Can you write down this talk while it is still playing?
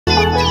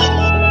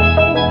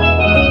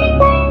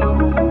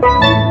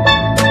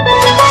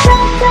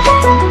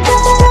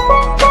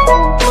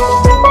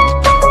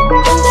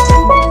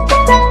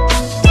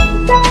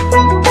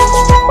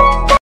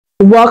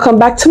Welcome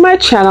back to my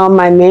channel.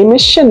 My name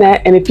is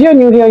Shanette, and if you're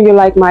new here and you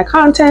like my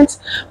content,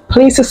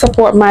 please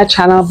support my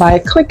channel by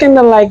clicking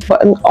the like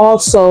button.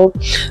 Also,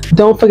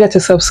 don't forget to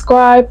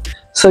subscribe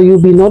so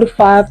you'll be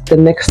notified the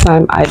next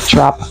time I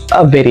drop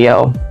a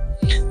video.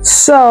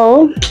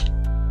 So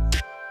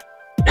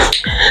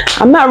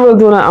I'm not really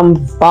doing an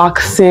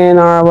unboxing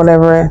or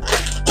whatever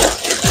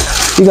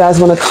you guys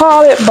want to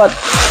call it, but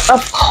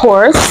of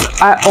course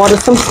I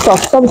ordered some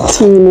stuff from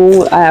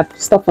Temu. I have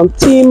stuff from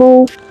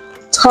Temu,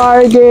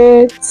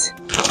 Target,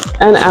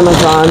 and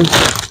Amazon.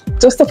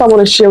 Just stuff I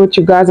want to share with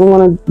you guys. I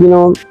want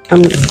to,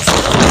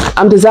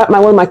 I'm designing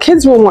one of my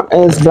kids' room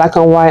is black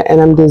and white, and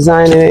I'm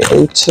designing it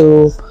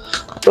into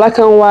black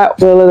and white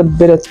with a little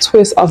bit of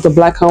twist of the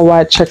black and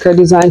white checker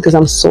design because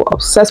I'm so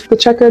obsessed with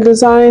the checker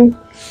design.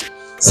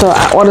 So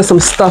I ordered some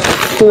stuff,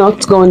 to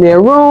go in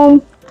their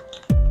room,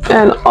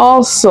 and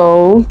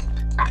also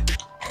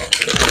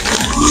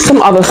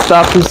some other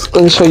stuff. I'm just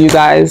going to show you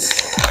guys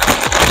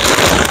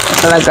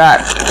that I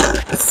got.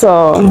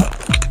 So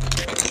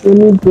let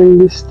me bring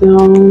this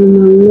down a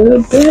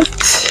little bit.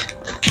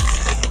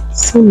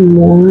 Some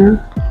more.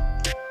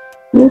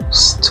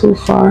 Oops, too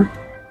far.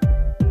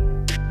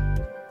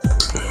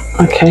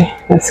 Okay,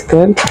 that's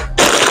good.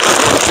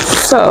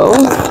 So,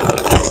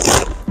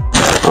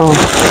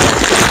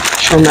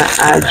 show my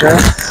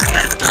address.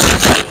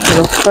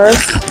 So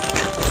first,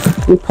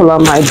 let me pull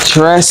out my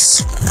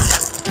dress.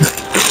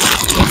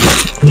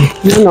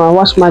 I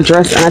washed my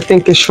dress and I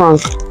think it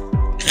shrunk.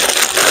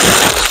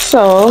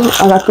 So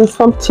I got this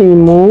from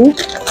Temu.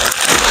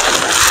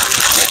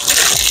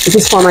 This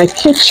is for my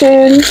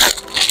kitchen.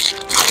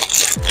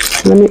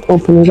 Let me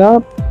open it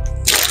up.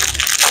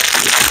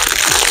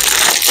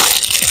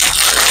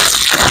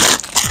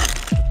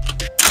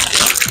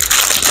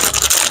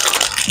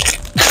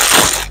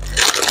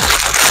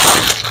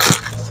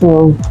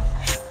 So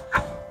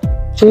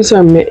these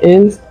are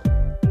mittens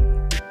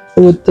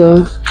with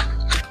the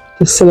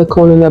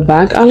silicone in the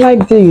back. I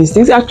like these.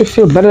 These actually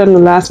feel better than the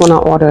last one I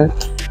ordered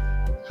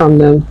from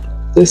them.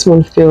 This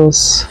one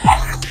feels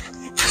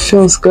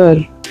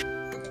good.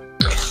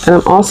 And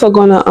I'm also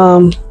gonna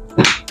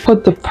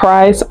put the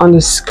price on the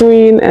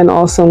screen, and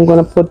also I'm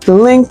gonna put the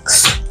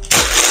links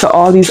to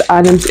all these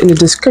items in the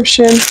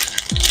description.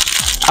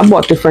 I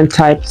bought different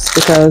types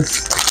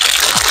because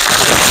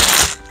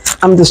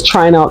I'm just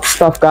trying out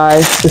stuff,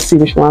 guys, to see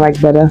which one I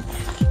like better.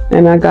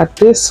 And I got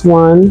this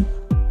one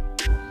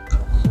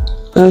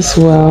as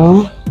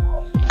well.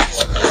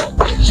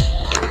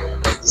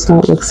 So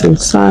it looks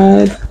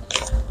inside.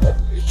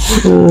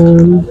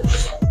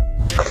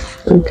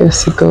 I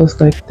guess it goes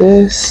like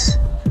this.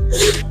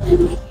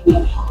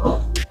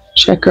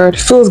 Checkered.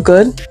 Feels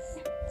good,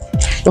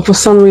 but for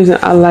some reason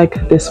I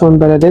like this one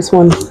better. This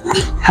one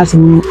has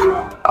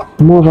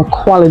more of a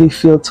quality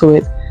feel to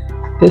it.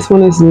 This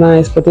one is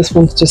nice, but this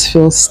one just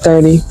feels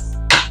sturdy.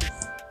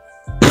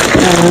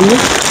 And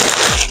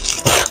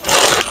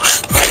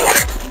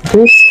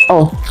this,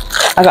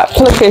 I got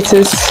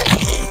pillowcases.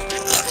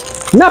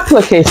 Not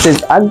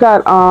pillowcases. I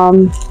got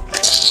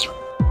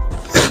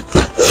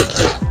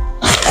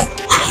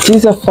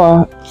these are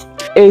for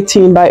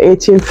 18 by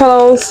 18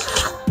 pillows.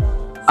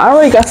 I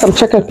already got some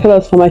checkered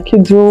pillows for my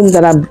kids' room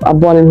that I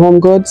bought in Home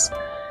Goods,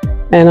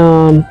 and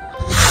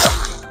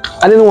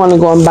I didn't want to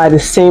go and buy the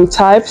same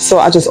type, so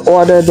I just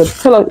ordered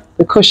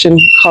the cushion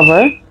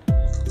cover,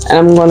 and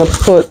I'm going to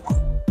put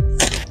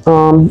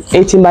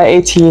 18 by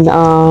 18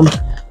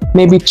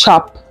 maybe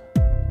chop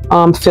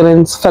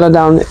fillings feather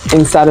down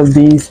inside of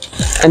these,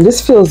 and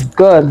this feels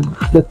good.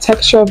 The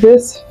texture of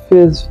this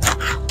feels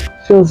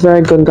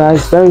very good,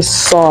 guys. Very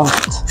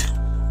soft.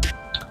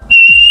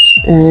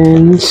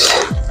 And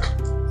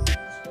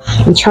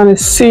I'm trying to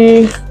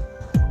see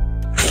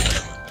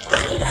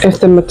if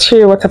the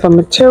material, what type of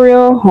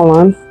material, hold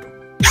on,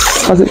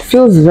 because it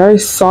feels very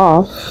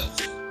soft,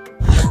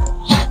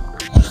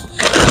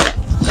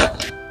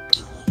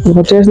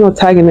 but there's no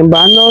tag in it. But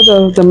I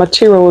know the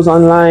material was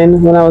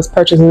online when I was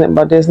purchasing it,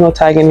 but there's no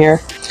tag in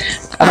here.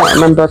 I don't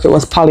remember if it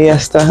was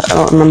polyester. I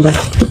don't remember.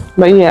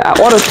 But yeah, I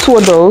ordered 2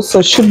 of those, so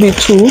it should be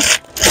 2.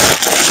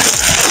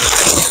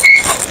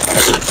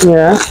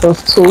 Yeah,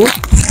 those 2.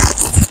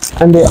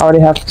 And they already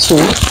have 2.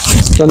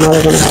 So now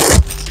they're gonna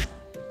have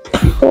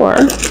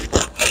 4.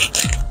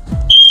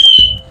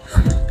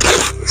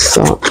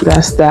 So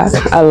that's that.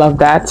 I love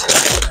that.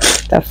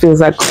 That feels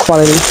like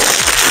quality.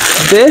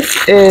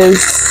 This is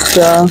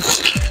the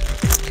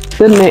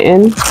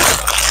mitten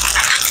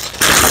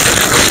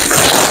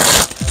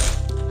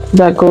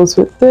that goes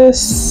with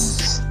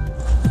this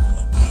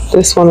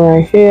one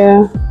right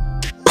here.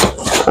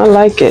 I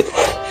like it.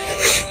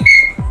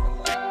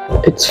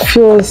 It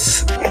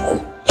feels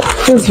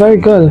very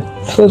good.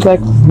 It feels like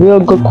real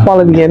good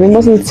quality, and it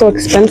wasn't so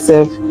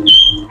expensive.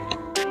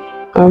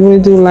 I really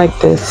do like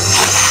this,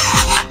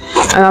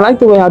 and I like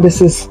the way how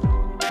this is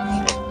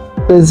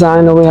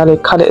designed, the way how they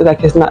cut it,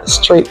 like it's not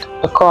straight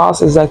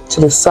across, it's like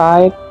to the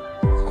side.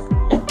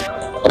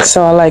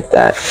 So I like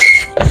that.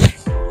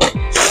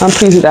 I'm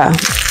pleased with that.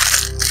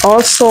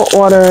 Also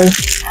ordered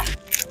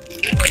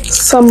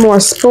some more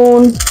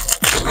spoon.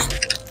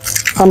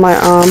 for my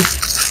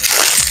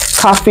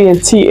coffee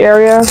and tea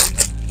area.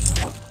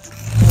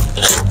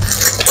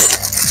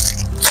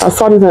 I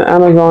saw these on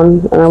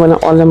Amazon and I went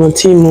and ordered them on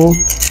Temu.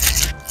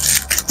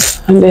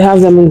 And they have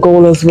them in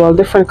gold as well,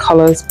 different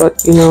colors,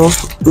 but you know,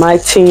 my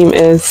theme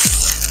is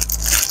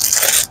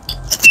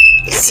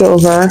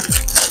silver.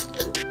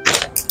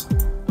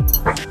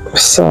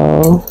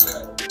 So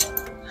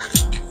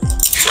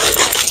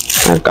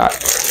I got,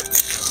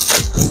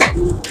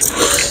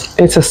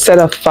 it's a set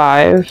of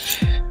 5,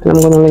 and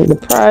I'm going to link the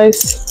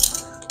price.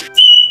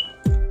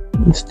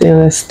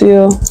 Stainless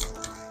steel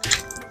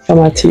for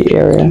my tea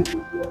area.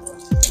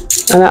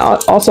 And I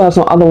also have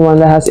some other one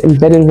that has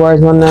embedded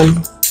words on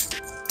them.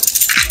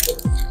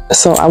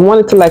 So I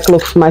wanted to like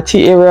look for my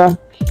tea area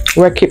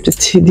where I keep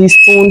these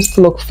spoons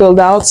to look filled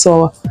out.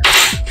 So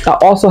I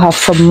also have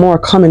some more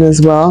coming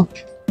as well,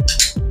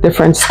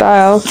 different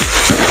styles.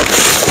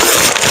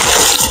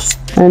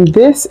 And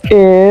this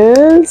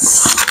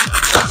is,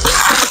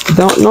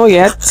 don't know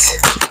yet,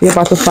 you're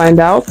about to find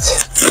out.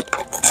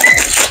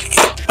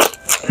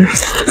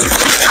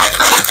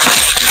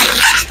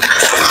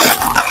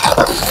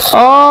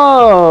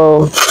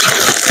 Oh,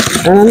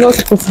 and I know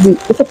it's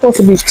supposed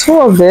to be 2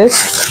 of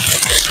this.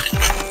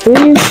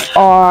 These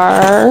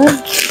are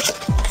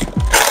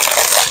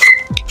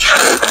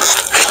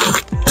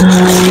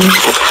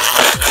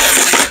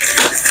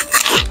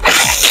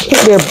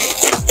they're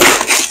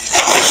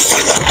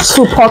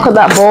 2 polka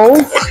dot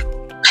bowls.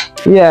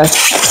 Yes,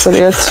 so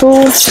there are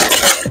 2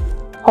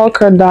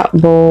 polka dot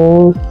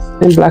bowls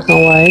in black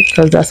and white,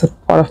 because that's a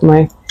part of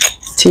my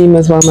theme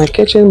as well. My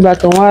kitchen,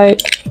 black and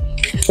white,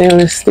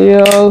 stainless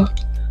steel,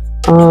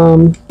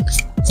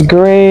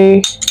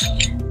 gray,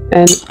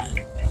 and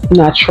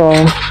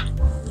natural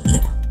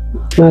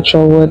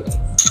wood.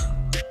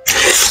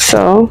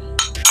 So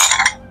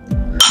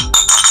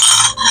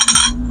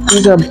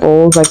these are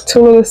bowls, like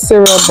 2 little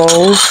cereal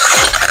bowls.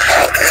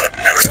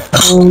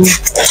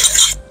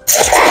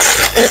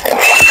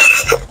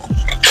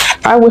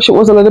 I wish it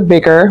was a little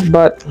bigger,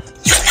 but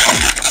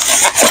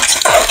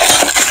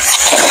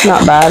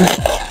not bad.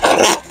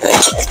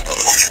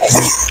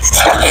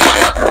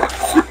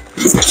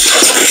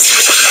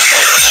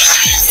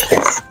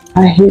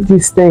 I hate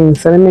these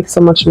things, and they make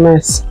so much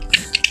mess.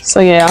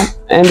 So yeah,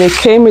 and they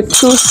came with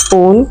 2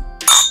 spoons.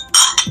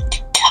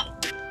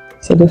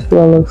 So this is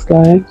what it looks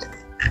like.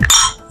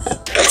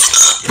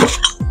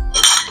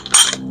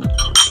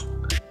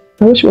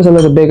 I wish it was a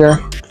little bigger.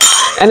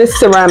 And it's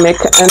ceramic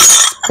and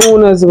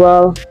spoon as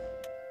well.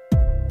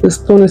 The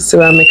spoon is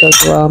ceramic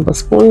as well, but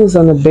spoon is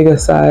on the bigger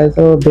size,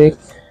 a little big.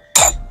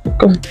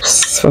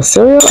 For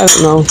cereal, I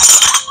don't know.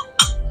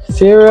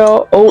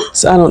 Cereal,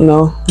 oats, I don't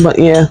know. But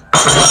yeah,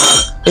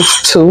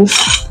 it's 2.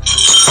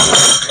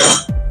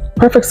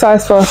 Perfect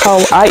size for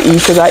how I eat,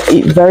 because I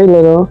eat very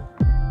little.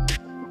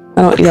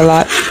 I don't eat a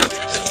lot.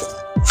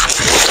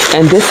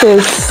 And this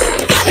is,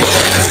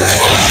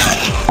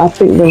 I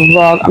think, the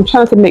rug. I'm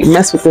trying to make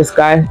mess with this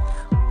guy.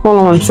 Hold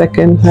on 1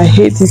 second. I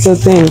hate these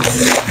little things.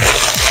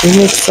 They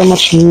make so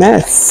much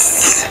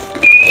mess.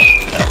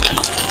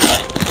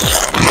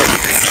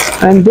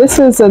 And this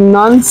is a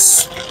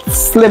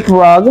non-slip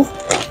rug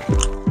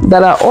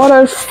that I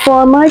ordered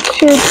for my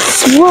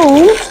kids'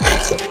 room.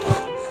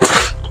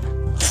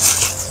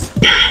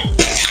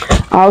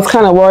 I was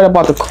kind of worried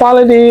about the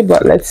quality,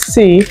 but let's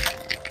see.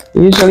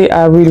 Usually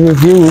I read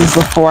reviews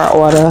before I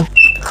order.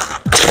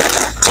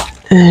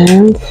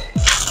 And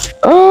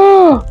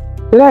oh,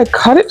 did I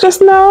cut it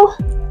just now?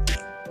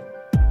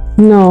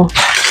 No.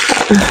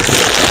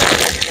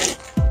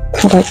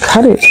 Did I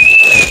cut it?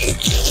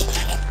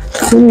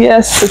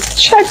 Yes,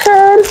 it's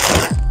checkered.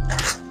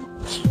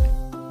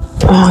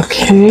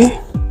 Okay.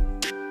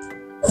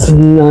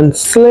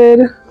 Non-slid.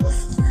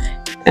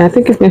 And I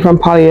think it's made from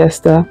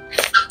polyester.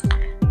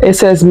 It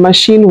says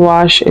machine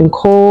wash in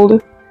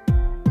cold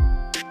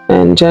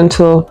and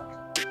gentle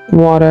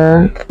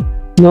water,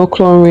 no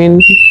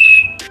chlorine,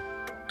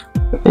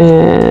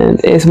 and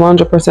it's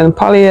 100%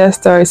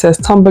 polyester. It says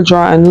tumble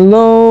dry and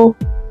low.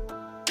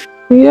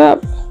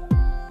 Yep.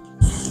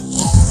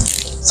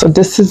 So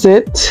this is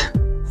it.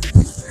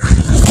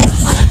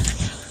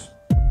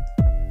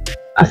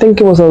 I think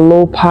it was a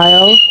low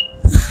pile,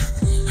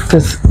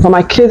 because for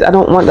my kids I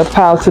don't want the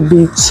pile to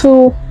be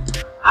too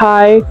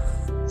high.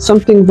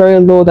 Something very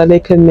low that they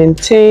can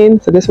maintain.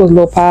 So this was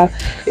low pile.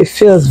 It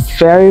feels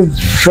very,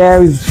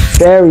 very,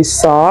 very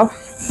soft,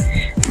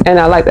 and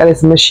I like that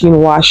it's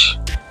machine wash.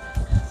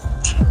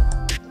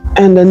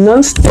 And the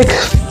non-stick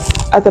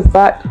at the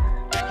back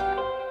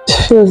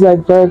feels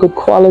like very good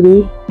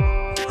quality.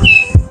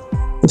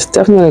 It's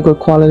definitely a good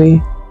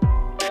quality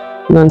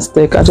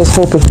non-stick. I just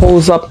hope it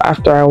holds up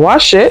after I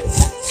wash it,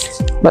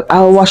 but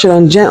I'll wash it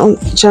on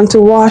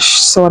gentle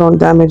wash so I don't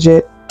damage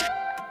it.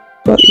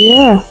 But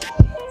yeah,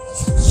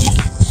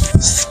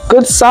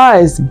 good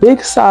size,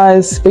 big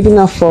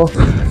enough for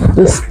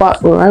the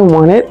spot where I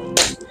want it.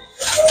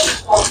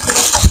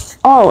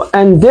 Oh,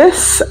 and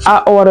this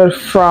I ordered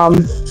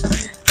from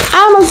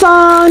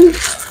Amazon.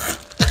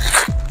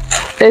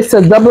 It's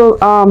a double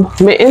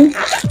mitten.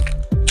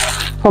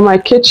 For my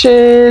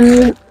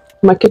kitchen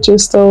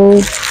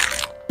stove.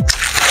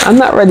 I'm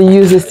not ready to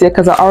use this yet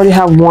because I already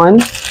have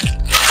one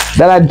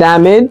that I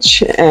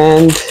damaged,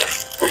 and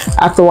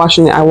after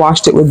washing it, I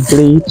washed it with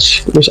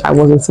bleach, which I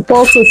wasn't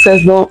supposed to. It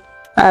says don't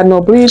add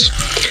no bleach,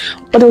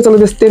 but there was a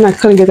little stain. I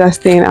couldn't get that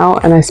stain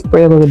out, and I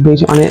sprayed a little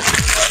bleach on it,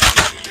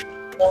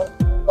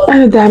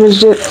 and it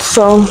damaged it.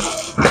 So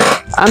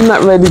I'm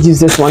not ready to use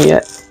this one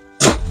yet.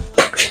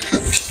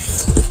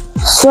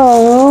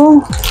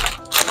 So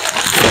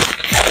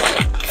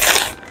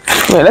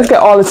wait, let's get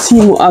all the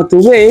Temu out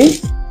the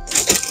way.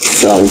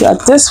 So we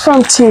got this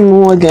from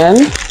Temu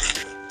again.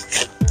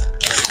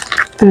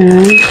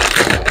 And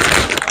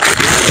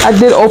I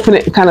did open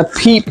it and kind of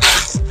peep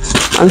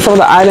on some of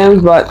the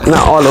items, but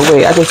not all the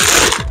way. I just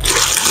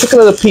took a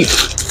little peep.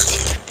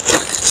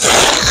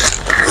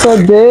 So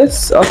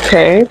this,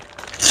 okay.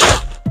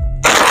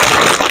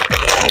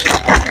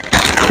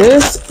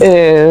 This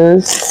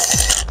is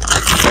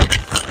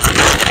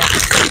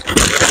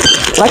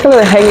like a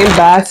little hanging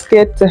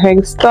basket to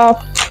hang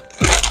stuff.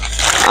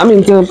 I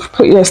mean, to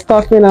put your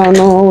stuff in. I don't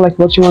know, like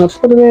what you want to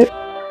put in it.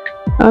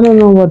 I don't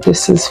know what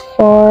this is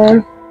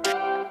for.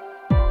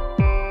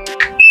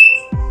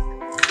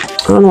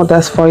 I don't know what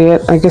that's for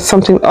yet. I guess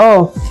something.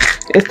 Oh,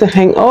 it's to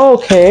hang. Oh,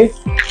 okay.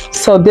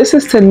 So this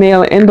is to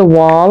nail in the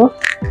wall.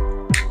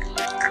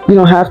 You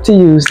don't have to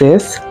use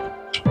this.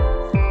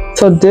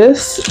 So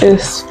this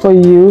is for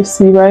you.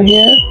 See right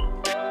here,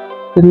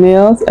 the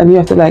nails, and you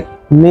have to like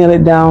nail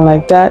it down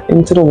like that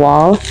into the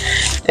wall,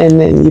 and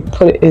then you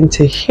put it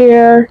into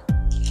here,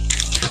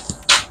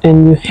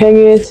 and you hang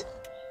it,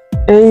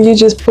 and you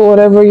just put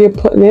whatever you're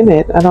putting in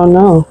it. I don't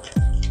know.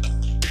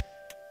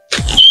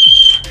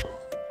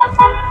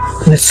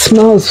 It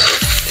smells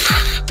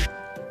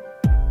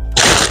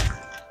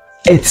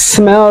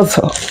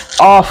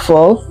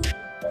awful.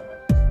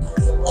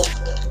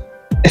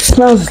 It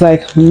smells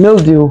like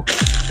mildew.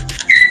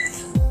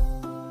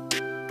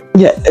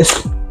 Yeah,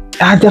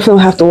 I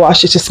definitely have to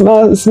wash it. It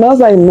smells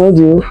like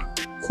mildew.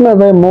 It smells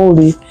very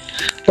moldy,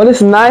 but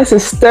it's nice.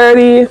 It's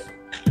sturdy.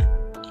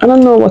 I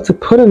don't know what to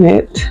put in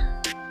it,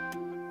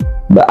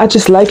 but I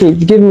just like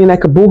it. It gives me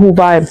like a boohoo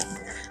vibe.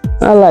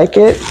 I like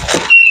it.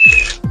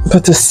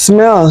 But the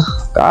smell,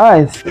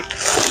 guys,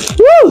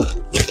 woo!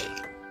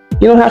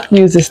 You don't have to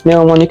use this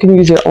nail one. You can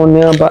use your own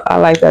nail, but I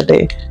like that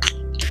they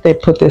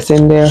put this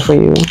in there for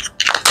you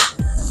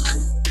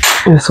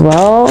as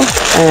well.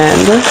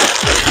 And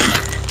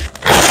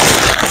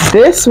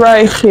this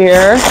right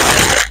here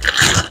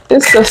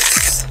is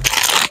just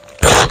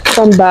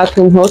some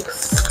bathroom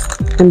hooks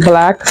in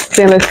black,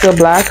 stainless steel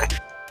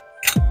black.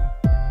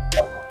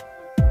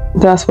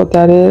 That's what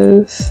that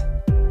is.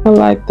 I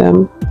like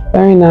them.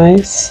 Very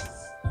nice.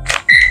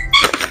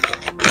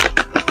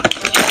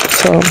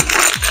 So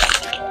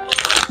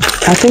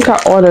I think I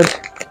ordered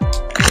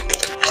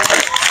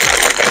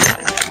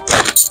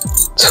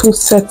 2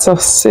 sets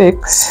of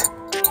 6.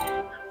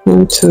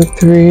 1, 2,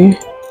 3.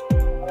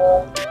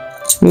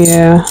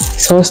 Yeah,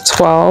 so it's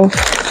 12.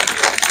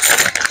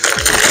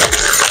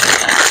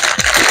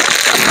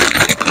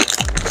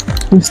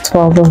 There's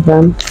 12 of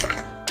them.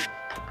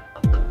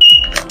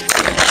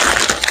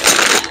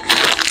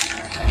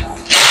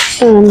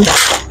 And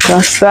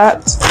that's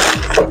that.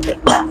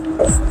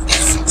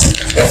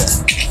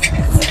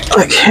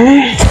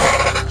 Okay.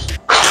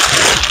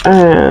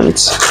 And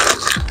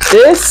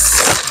this,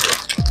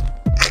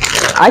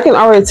 I can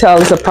already tell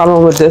there's a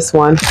problem with this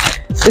one.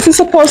 This is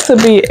supposed to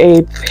be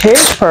a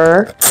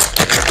paper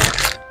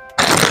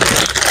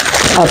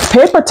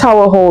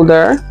towel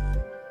holder,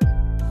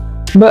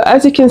 but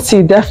as you can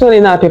see, definitely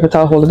not a paper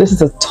towel holder. This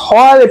is a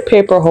toilet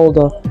paper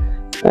holder.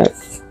 Do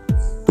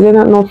they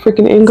not know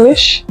freaking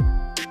English?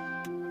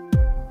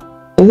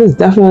 This is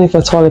definitely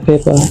for toilet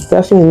paper.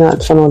 Definitely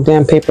not for no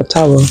damn paper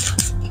towel.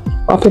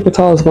 What paper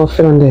towel is gonna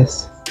fit on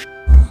this?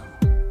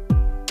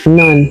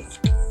 None.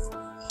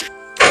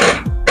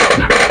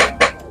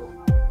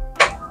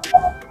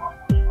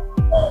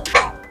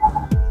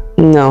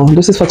 No,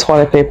 this is for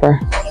toilet paper.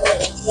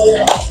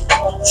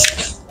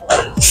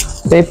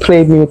 They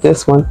played me with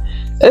this one.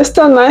 It's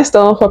still nice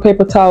though for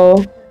paper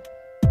towel.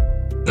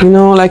 You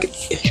know, like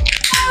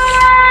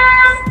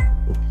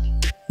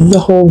the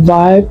whole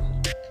vibe.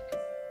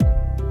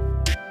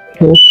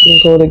 It can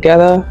go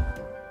together.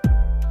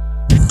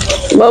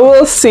 But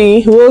we'll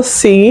see. We'll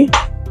see.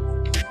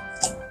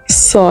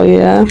 So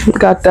yeah,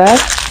 got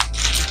that.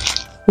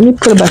 Let me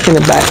put it back in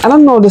the bag. I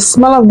don't know, the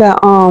smell of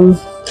that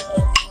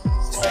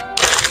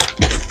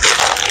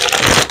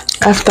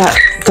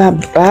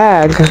that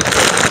bag,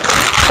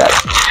 that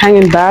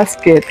hanging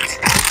basket. I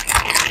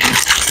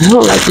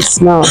don't like the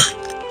smell.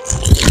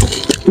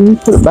 Let me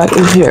put it back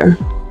in here.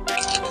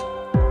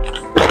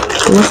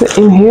 Was it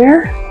in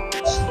here?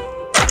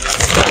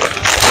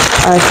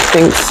 I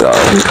think so.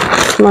 It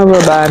smells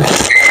real bad.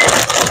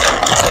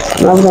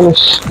 I'm gonna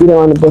beat it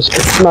on the bush.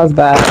 It smells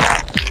bad.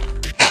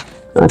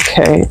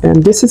 Okay,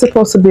 and this is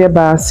supposed to be a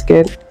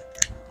basket.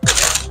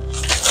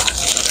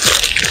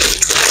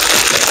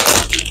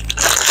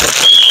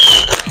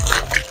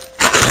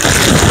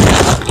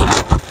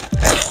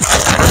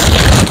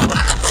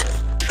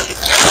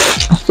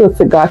 feel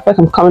sick, guys. I feel like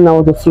I'm coming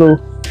out with the flu.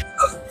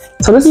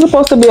 So this is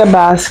supposed to be a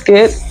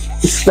basket.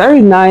 It's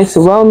very nice,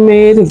 well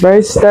made,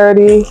 very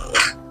sturdy.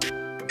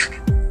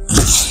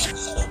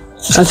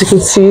 As you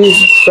can see,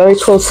 it's very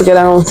close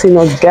together. I don't see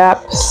no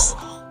gaps.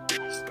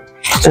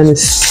 And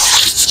it's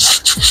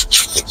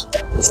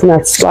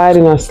not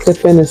sliding or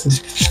slipping. It's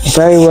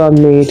very well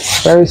made,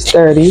 very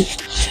sturdy.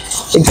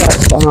 It got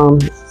some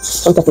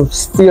type of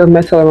steel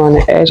metal around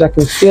the edge. I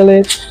can feel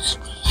it.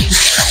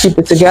 Keep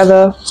it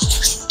together.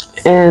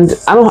 And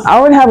I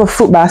already have a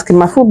fruit basket.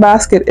 My fruit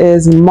basket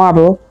is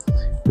marble,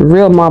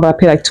 real marble. I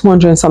paid like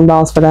 $200 and some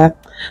for that.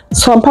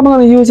 So I'm probably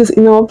gonna use this,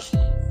 you know,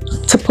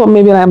 to put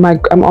maybe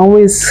like I'm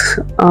always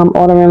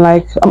ordering,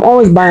 like I'm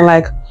always buying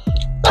like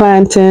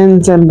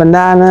plantains and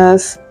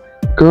bananas,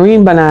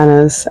 green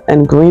bananas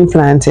and green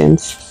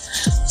plantains.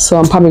 So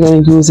I'm probably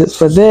going to use it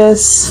for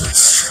this.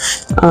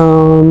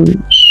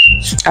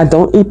 I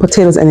don't eat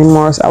potatoes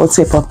anymore, so I would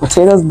say for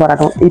potatoes, but I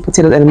don't eat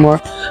potatoes anymore,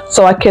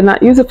 so I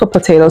cannot use it for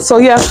potatoes. So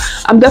yeah,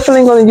 I'm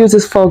definitely going to use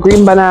this for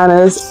green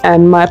bananas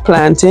and my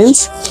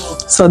plantains.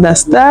 So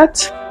that's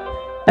that.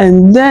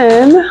 And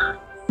then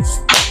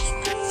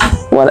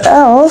what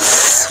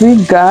else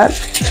we got?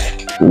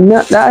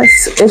 No,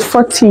 that's it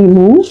for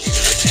Temu.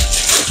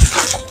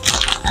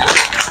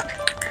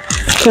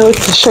 Can't wait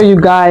to show you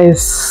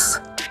guys,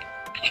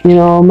 you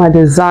know, my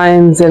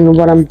designs and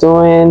what I'm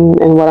doing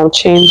and what I'm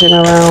changing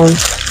around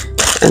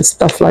and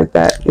stuff like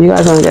that. You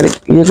guys are gonna get it.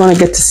 You're gonna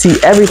get to see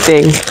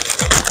everything.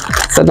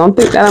 So don't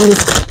think that I'm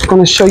just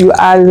gonna show you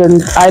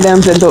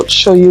items and don't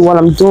show you what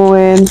I'm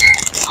doing,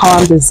 how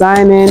I'm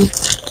designing.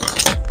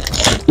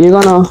 You're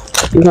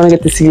gonna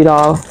get to see it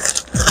all.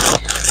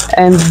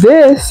 And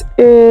this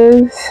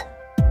is,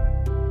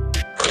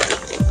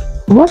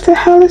 what the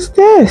hell is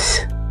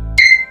this?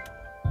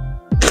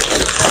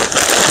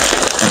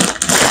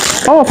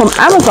 Oh, from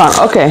Amazon.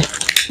 Okay,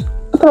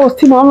 I thought it was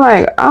Temu. I'm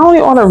like, I only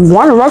ordered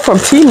one rug from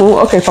Temu.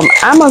 Okay, from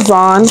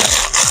Amazon.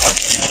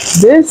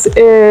 This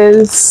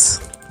is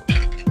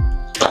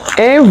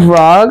a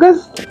rug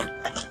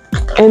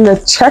in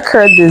the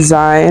checker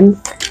design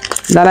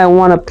that I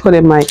want to put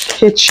in my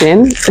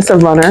kitchen. It's a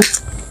runner.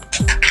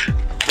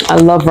 I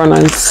love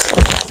runners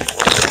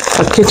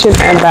for kitchen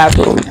and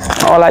bathroom.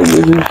 All I use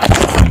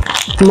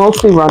is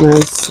mostly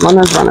runners.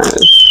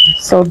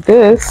 So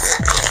this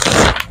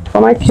for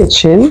my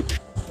kitchen.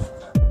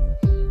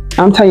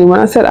 I'm telling you, when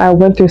I said I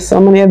went through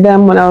so many of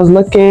them when I was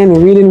looking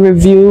and reading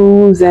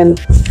reviews and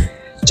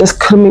just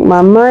couldn't make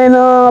my mind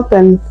up,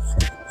 and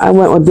I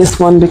went with this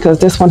one because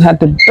this one had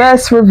the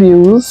best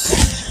reviews.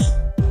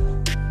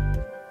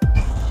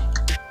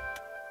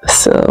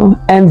 So,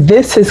 and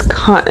this is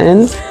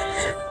cotton.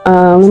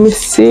 Let me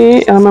see.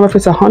 I don't remember if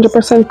it's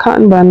 100%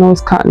 cotton, but I know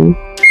it's cotton.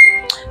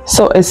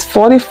 So it's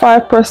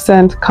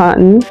 45%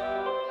 cotton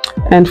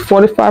and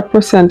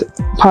 45%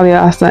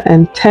 polyester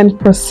and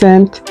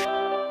 10%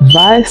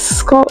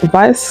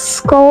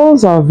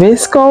 viscose or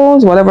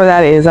viscose, whatever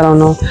that is. I don't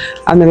know.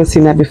 I've never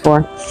seen that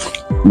before.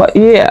 But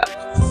yeah,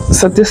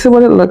 so this is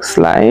what it looks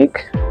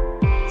like.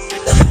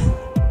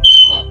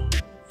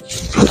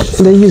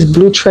 They use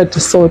blue thread to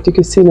sew it. You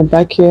can see in the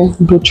back here,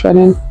 blue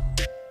threading.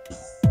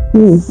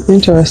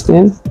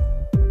 Interesting.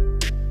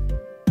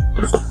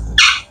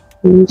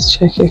 Let's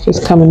check if it's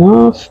coming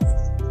off.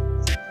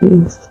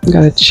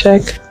 Gotta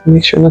check,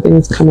 make sure nothing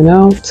is coming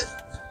out.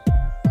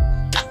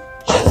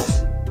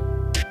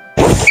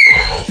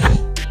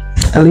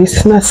 At least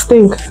it's not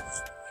stink.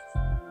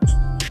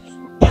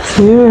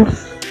 Yeah,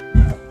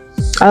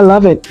 I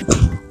love it.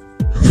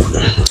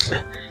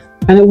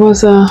 And it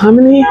was how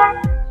many?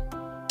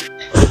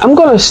 I'm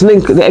gonna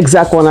link the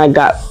exact one I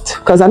got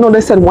because I know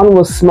they said one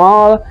was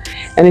small,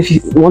 and if you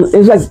one,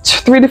 it's like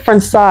 3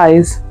 different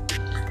size,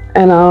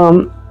 and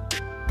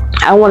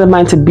I wanted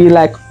mine to be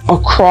like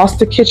across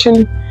the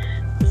kitchen,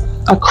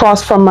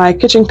 across from my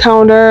kitchen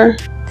counter,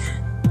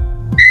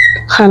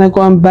 kind of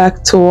going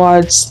back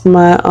towards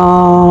my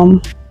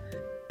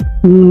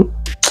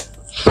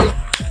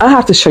I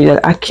have to show you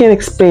that. I can't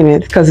explain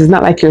it because it's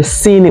not like you're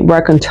seeing it where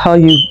I can tell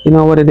you, you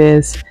know, what it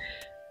is.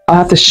 I'll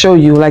have to show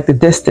you like the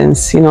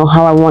distance, you know,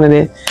 how I wanted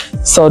it.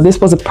 So this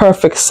was a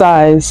perfect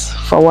size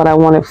for what I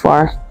wanted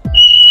for.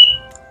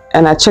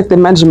 And I checked the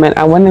measurement.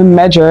 I went and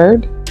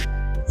measured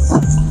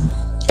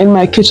in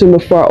my kitchen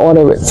before I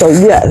ordered it. So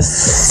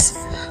yes.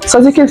 So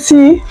as you can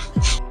see,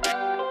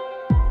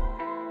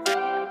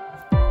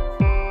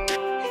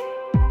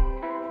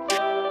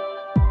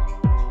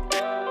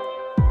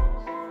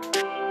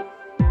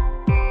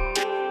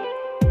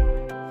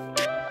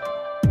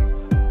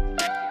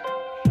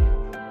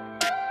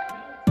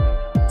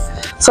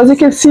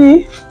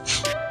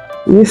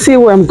 you see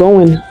where I'm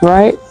going,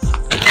 right?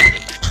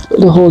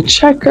 The whole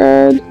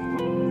checkered.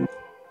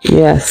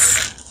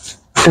 Yes.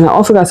 And I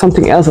also got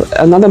something else,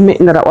 another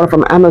mitten that I ordered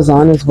from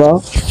Amazon as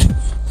well.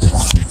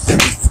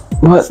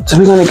 But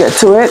we're gonna get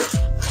to it.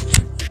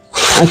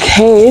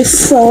 Okay,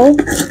 so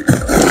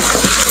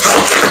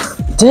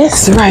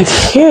this right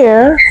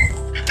here.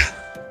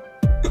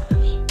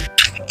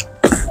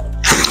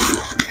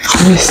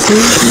 Let me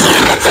see.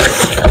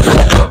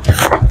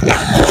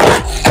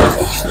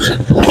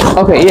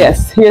 Okay,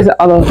 yes. Here's the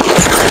other.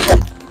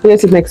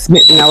 Here's the next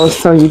mitten I was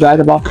telling you guys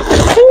about.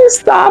 Can you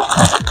stop?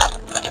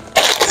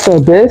 So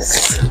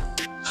this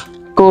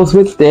goes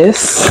with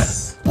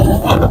this.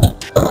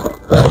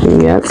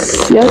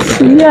 Yes, yes,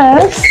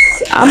 yes.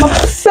 I'm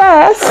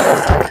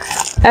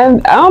obsessed.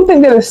 And I don't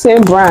think they're the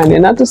same brand. They're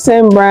not the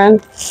same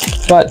brand,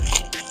 but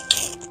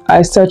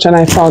I searched and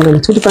I found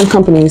them. 2 different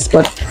companies,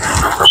 but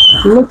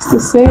it looks the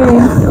same.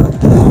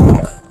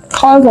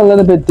 Colors are a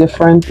little bit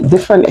different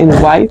in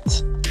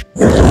white.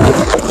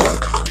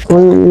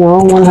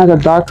 One has a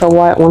darker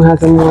white, one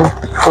has a more,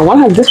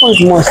 this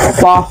one's more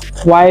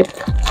soft white,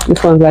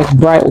 this one's like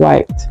bright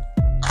white,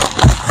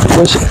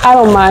 which I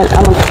don't mind,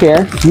 I don't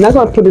care. I'm not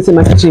gonna put this in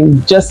my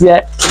kitchen just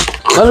yet.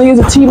 I'm gonna use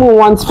the Temu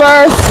ones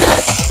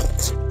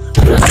first.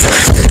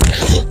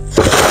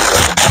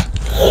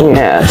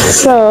 Yeah,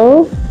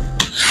 so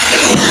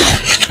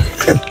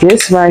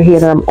this right here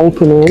that I'm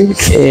opening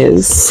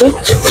is,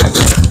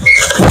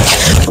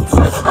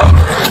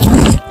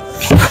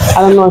 I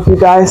don't know if you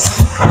guys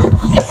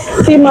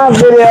see my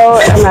video,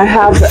 and I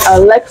have the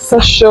Alexa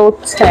Show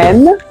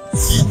 10.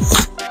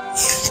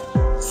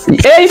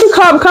 Yeah, you can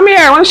come here.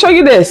 I want to show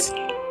you this.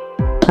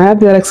 I have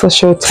the Alexa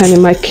Show 10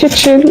 in my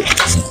kitchen,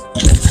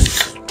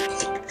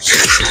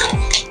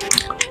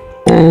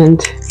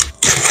 and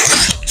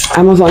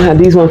Amazon had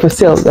these ones for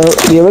sale.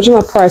 The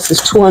original price was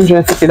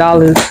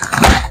 $250,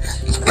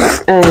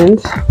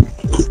 and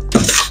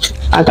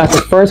I got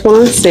the first one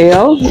on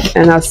sale,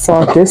 and I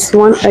saw this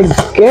one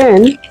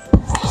again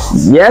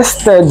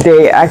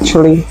yesterday,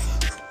 actually,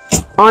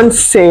 on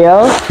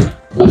sale,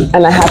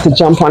 and I had to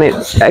jump on it,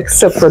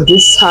 except for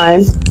this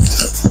time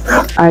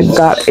I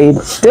got a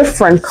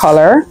different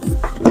color.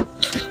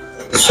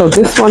 So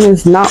this one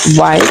is not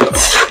white.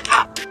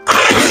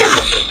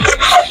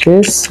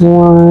 This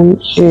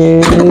one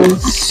is,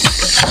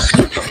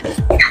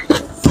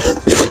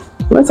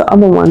 where's the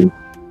other one?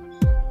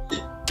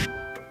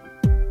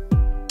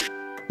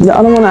 The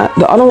other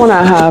one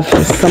I have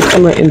is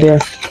somewhere in there.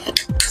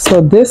 So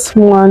this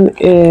one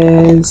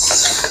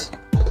is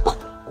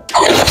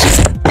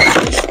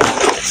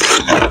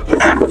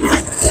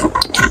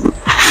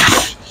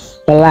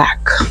black.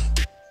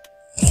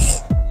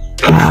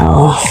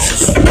 Wow.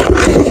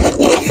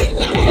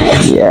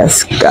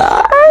 Yes,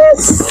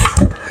 guys.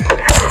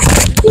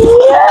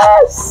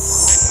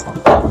 Yes.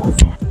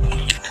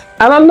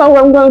 I don't know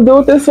what I'm gonna do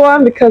with this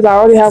one because I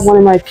already have one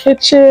in my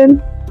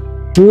kitchen.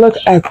 Look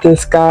at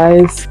this,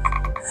 guys.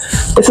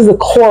 This is a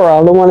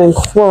coral, the one in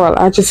coral.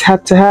 I just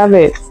had to have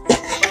it.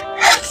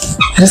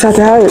 I just had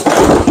to have it.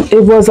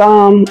 It was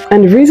and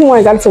the reason why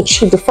I got it so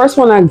cheap, the first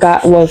one I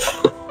got was,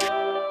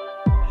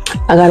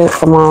 I got it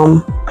from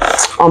on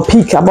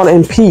Peak. I bought it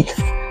in Peak.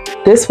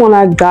 This one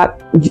I got,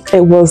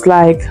 it was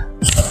like,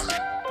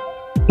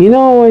 you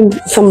know when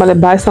somebody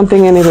buys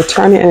something and they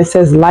return it and it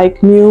says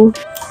like new?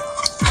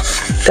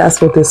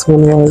 That's what this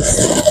one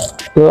was,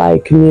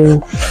 like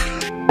new.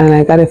 And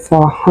I got it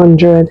for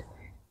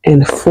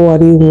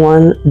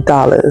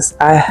 $141.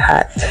 I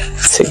had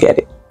to get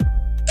it.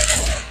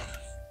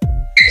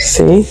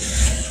 See?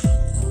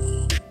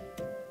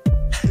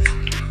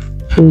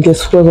 And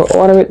just whoever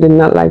ordered it did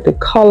not like the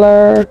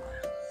color,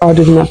 or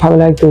did not probably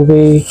like the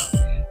way.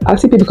 I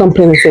see people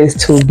complain and say it's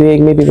too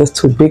big. Maybe it was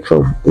too big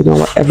for, you know,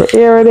 whatever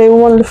area they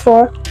wanted it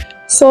for.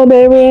 So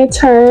they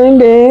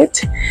returned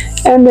it,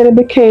 and then it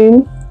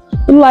became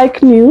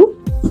like new,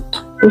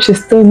 which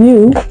is still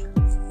new.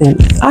 And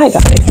I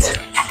got it.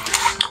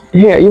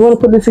 Here, you want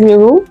to put this in your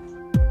room?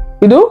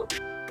 You do?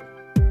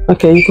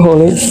 Okay, you can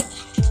hold it.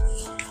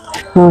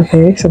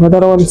 Okay, so my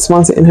daughter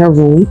wants it in her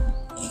room.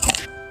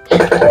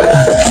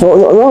 No,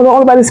 don't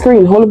hold it by the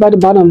screen. Hold it by the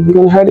bottom. You're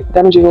going to hurt it,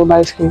 damage it, hold it by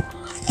the screen.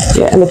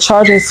 Yeah, and the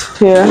charger's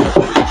here.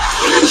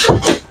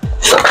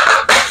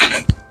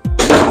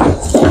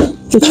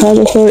 The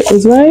charger for it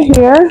is right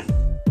here.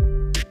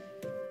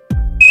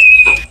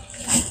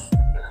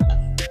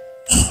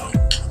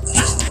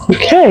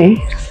 Okay,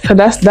 so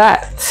that's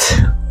that.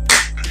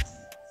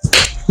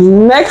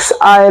 Next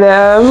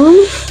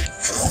item.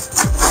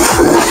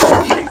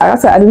 Like I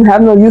said, I didn't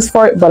have no use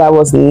for it, but I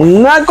was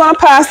not gonna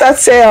pass that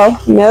sale.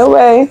 No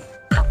way.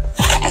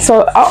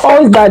 So I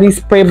always buy these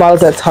spray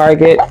bottles at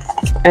Target,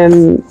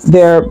 and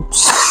they're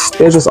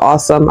just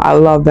awesome. I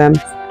love them.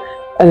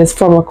 And it's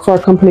for a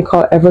company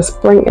called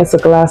Everspring. It's a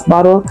glass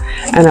bottle,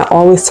 and I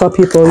always tell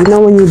people, you know,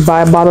 when you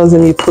buy bottles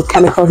and you put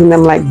chemicals in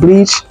them like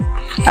bleach,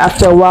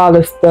 after a while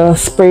the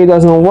spray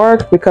doesn't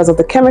work because of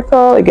the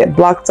chemical. It gets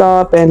blocked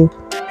up and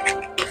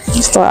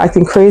start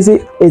acting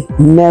crazy. It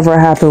never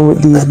happened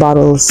with these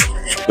bottles.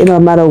 It no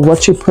matter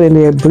what you put in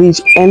there, bleach,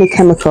 any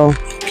chemical,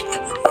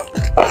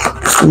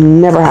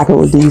 never happened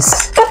with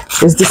these.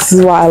 This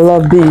is why I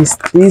love these.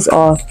 These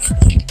are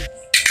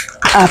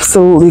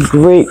absolutely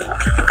great,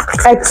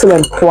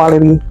 excellent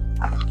quality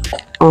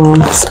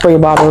spray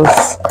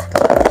bottles.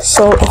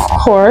 So of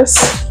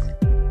course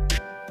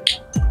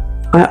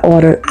I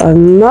ordered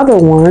another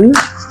one.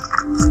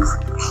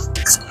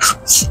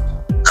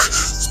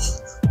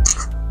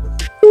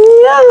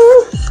 Yeah.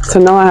 So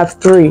now I have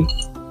 3.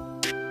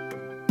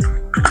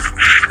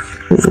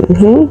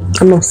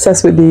 I'm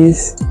obsessed with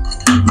these.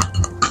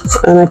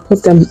 And I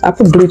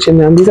put bleach in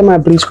them. These are my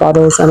bleach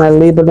bottles, and I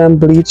label them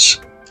bleach.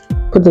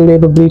 Put the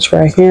label bleach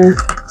right here.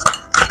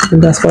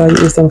 And that's what I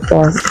use them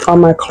for. On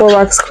my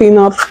Clorox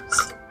cleanup,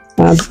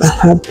 I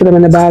put them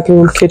in the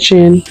bathroom,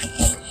 kitchen,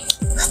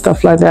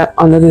 stuff like that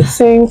under the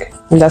sink,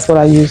 and that's what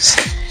I use.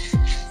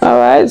 All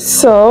right,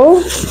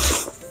 so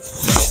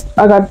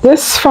I got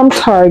this from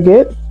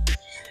Target.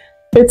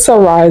 It's a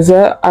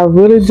riser. I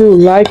really do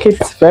like it.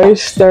 It's very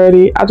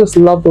sturdy. I just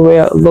love the way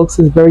it looks.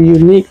 It's very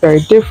unique, very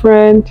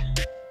different.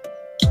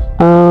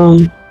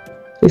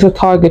 It's a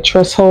Target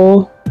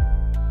threshold,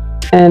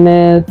 and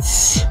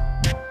it's,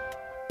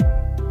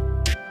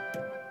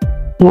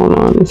 hold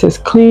on, it says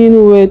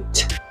clean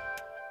with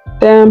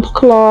damp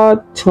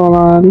cloth. Hold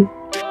on.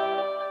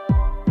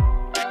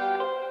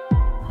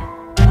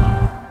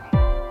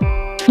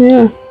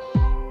 Yeah.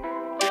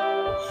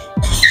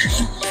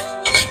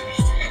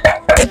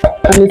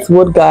 And it's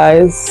wood,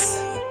 guys.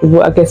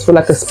 I guess with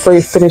like a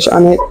spray finish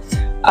on it.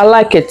 I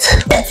like it.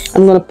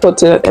 I'm gonna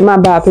put it in my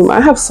bathroom. I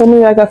have so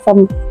many I got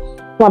from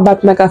my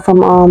bathroom. I got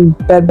from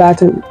Bed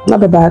Bath and not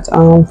Bed Bath,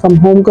 from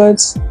Home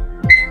Goods.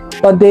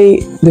 But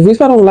the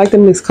reason I don't like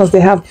them is because they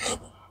have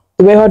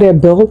the way how they're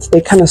built. They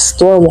kind of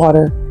store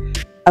water.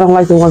 I don't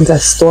like the ones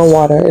that store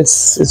water.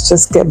 It's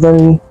just get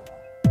very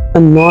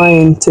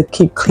annoying to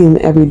keep clean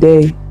every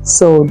day.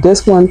 So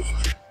this one,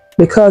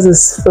 because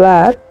it's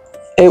flat,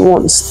 it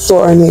won't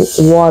store any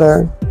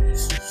water.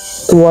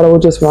 The water will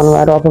just run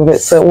right off of it,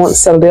 so it won't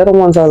settle. The other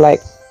ones are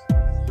like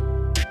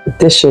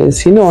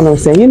dishes, you know what I'm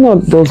saying? You know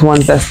those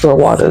ones that store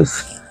waters.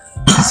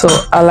 So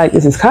I like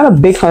this. It's kind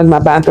of big for my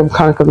bathroom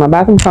counter because my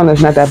bathroom counter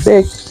is not that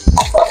big,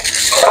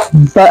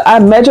 but I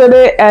measured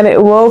it and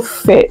it will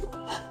fit.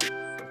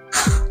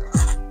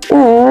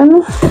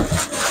 And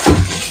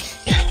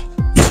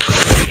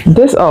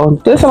this I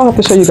don't have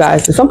to show you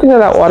guys. It's something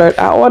that I ordered.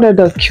 I ordered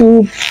the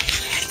cube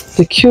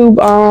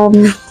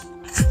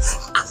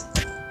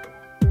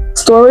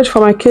storage for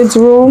my kids'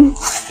 room.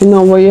 You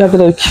know, where you have the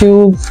little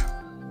cube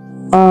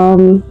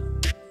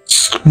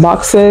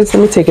boxes.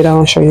 Let me take it out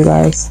and show you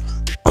guys.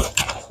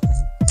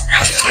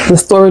 The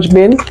storage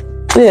bin.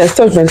 Yeah,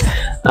 storage bin.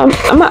 I'll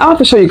have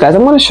to show you guys.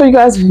 I'm going to show you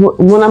guys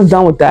when I'm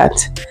done with that.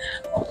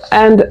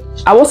 And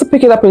I was to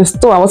pick it up in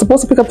store. I was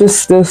supposed to pick up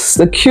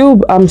the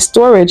cube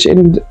storage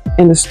in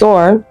the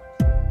store.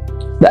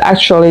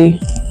 Actually,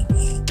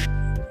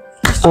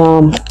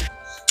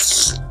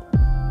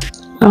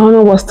 I don't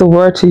know what's the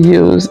word to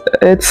use.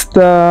 It's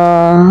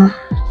the,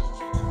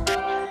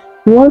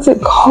 what is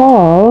it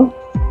called?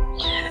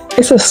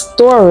 It's a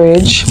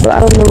storage, but I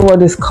don't know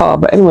what it's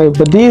called. But anyway,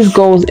 but these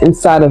goes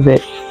inside of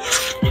it.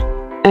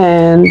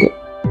 And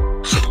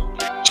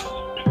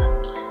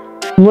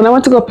when I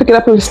went to go pick it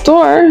up in the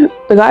store,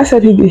 the guy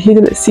said he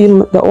didn't see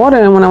the order.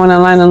 And when I went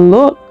online and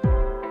looked,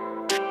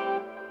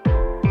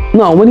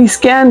 no, when he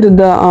scanned the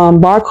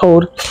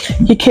barcode,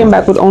 he came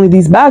back with only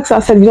these bags. So I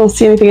said, you don't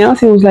see anything else?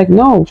 He was like,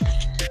 no.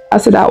 I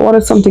said, I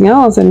ordered something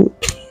else. And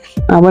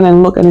I went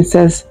and looked and it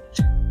says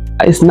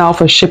it's now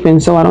for shipping.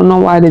 So I don't know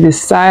why they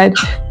decide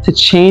to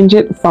change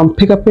it from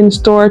pick up in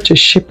store to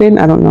shipping.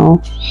 I don't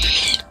know.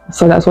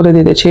 So that's what they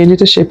did. They changed it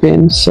to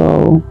shipping.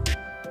 So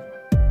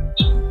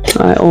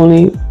I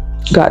only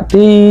got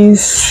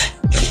these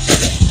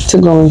to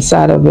go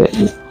inside of it.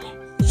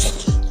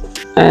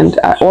 And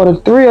I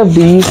ordered 3 of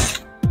these.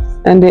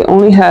 And they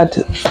only had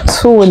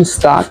 2 in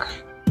stock,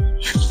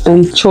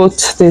 and they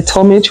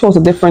told me to choose a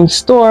different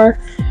store.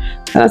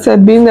 And I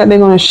said, being that they're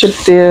going to ship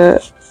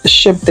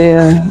the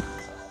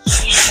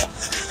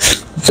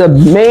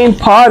main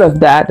part of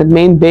that, the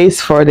main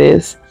base for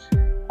this,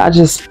 I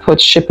just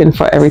put shipping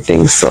for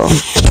everything. So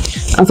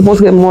I'm supposed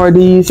to get more of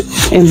these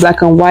in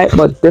black and white,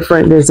 but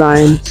different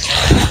design.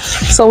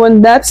 So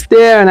when that's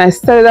there and I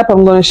set it up,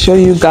 I'm going to show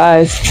you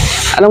guys.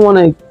 I don't want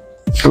to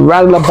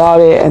rattle about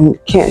it and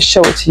can't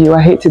show it to you.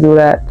 I hate to do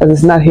that because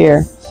it's not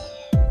here.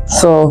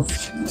 So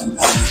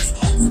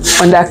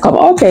when that comes,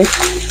 okay,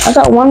 I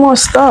got one more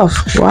stuff.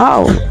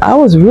 Wow, I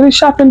was really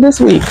shopping this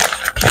week.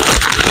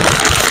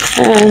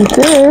 And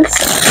this,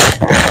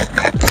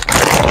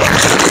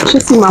 you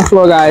should see my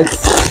floor, guys.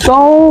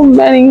 So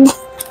many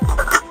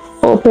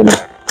open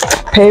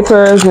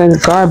papers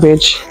and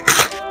garbage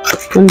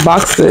and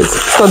boxes.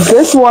 So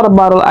this water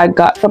bottle I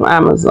got from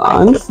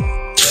Amazon.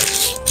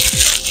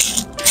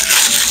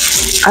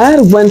 I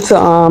had went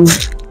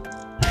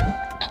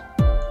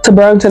to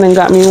Burlington and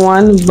got me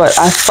one, but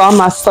I saw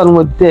my son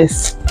with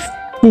this.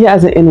 He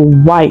has it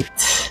in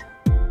white.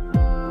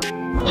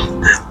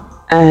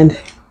 And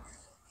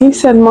he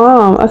said,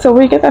 Mom, I said,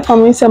 where you get that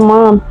from? He said,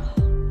 Mom,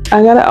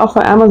 I got it off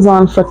of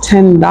Amazon for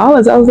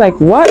 $10. I was like,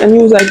 what? And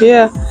he was like,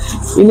 yeah,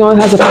 you know, it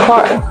has a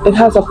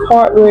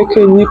part where you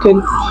can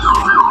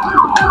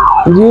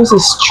use a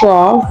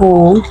straw.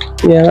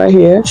 Yeah, right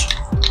here.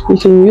 You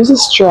can use a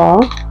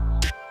straw.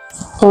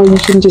 Or you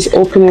can just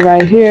open it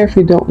right here if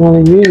you don't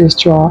want to use a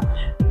straw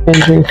and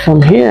drink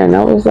from here. And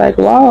I was like,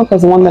 wow,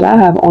 because the one that I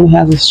have only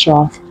has a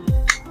straw.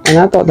 And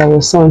I thought that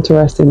was so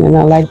interesting. And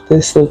I like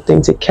this little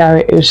thing to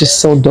carry. It was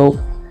just so dope.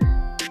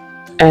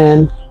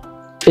 and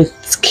it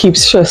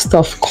keeps your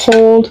stuff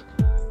cold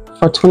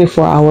for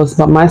 24 hours.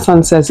 But my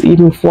son says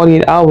even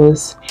 48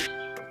 hours,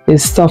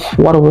 his stuff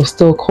water was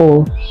still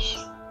cold.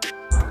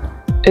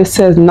 It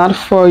says not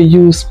for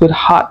use with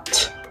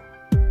hot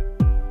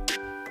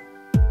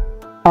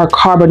or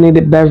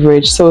carbonated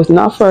beverage. So it's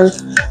not for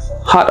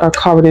hot or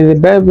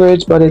carbonated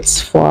beverage, but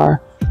it's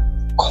for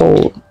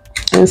cold.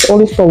 And it's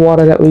only for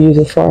water that we use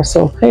it for.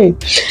 So hey,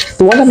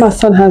 the one that my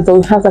son has though,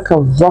 it has like a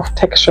rough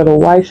texture. The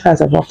white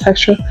has a rough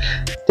texture.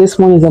 This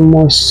one is a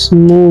more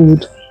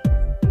smooth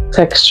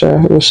texture,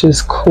 which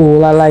is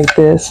cool. I like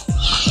this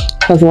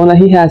because the one that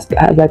he has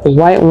like the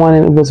white one,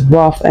 and it was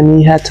rough, and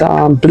he had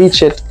to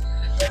bleach it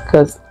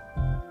because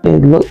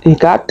it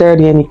got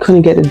dirty and he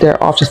couldn't get the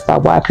dirt off just by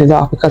wiping it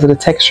off because of the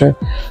texture.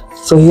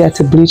 So he had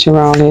to bleach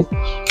around it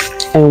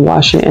and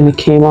wash it, and it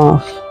came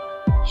off.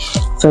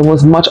 So it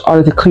was much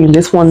harder to clean.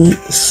 This one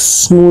is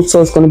smooth,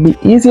 so it's going to be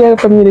easier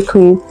for me to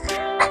clean,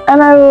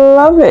 and I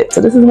love it.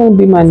 So this is going to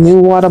be my new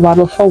water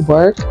bottle for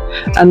work.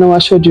 I know I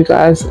showed you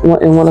guys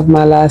in one of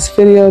my last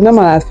videos, not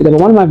my last video,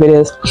 but one of my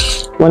videos,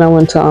 when I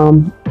went to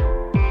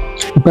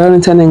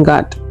Burlington and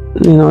got,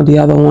 you know, the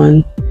other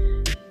one,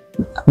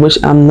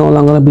 which I'm no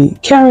longer going to be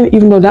carrying,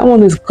 even though that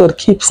one is good,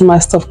 keeps my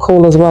stuff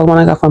cold as well, when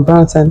I got from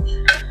Burlington.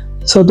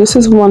 So this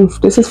is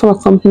from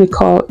a company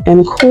called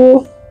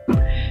Cool,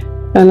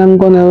 and I'm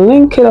going to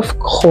link it, of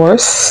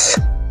course,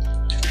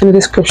 in the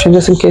description,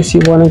 just in case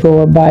you want to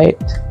go and buy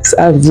it. So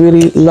I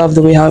really love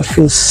the way how it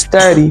feels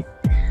sturdy.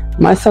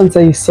 My son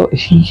said he's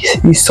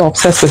so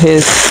obsessed with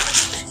his,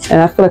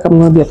 and I feel like I'm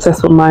going to be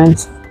obsessed with mine.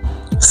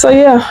 So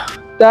yeah,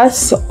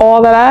 that's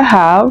all that I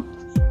have.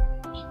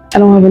 I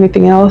don't have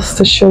anything else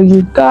to show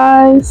you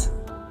guys.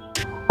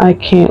 I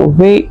can't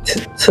wait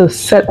to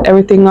set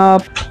everything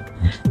up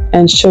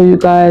and show you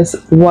guys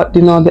what,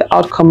 you know, the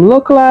outcome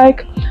look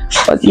like.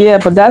 But yeah,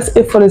 but that's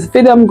it for this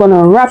video. I'm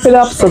gonna wrap it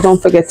up, so don't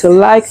forget to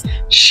like,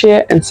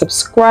 share, and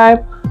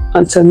subscribe.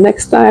 Until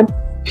next time,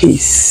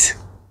 peace.